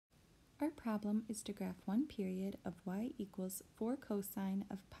Our problem is to graph one period of y equals 4 cosine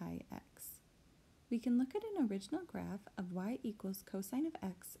of pi x. We can look at an original graph of y equals cosine of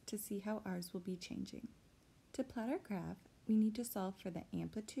x to see how ours will be changing. To plot our graph, we need to solve for the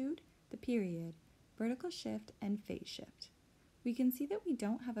amplitude, the period, vertical shift, and phase shift. We can see that we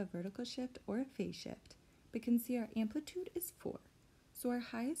don't have a vertical shift or a phase shift, but can see our amplitude is 4, so our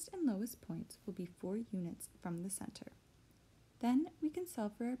highest and lowest points will be 4 units from the center. Then we can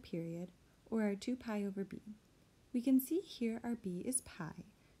solve for our period, or our 2 pi over b. We can see here our b is pi,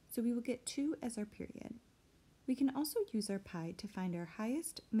 so we will get 2 as our period. We can also use our pi to find our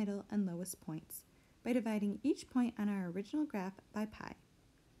highest, middle, and lowest points by dividing each point on our original graph by pi.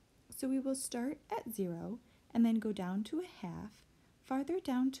 So we will start at 0 and then go down to a half, farther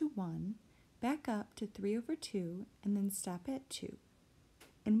down to 1, back up to 3 over 2, and then stop at 2.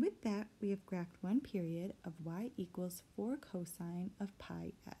 And with that, we have graphed one period of y equals 4 cosine of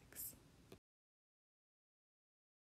pi x.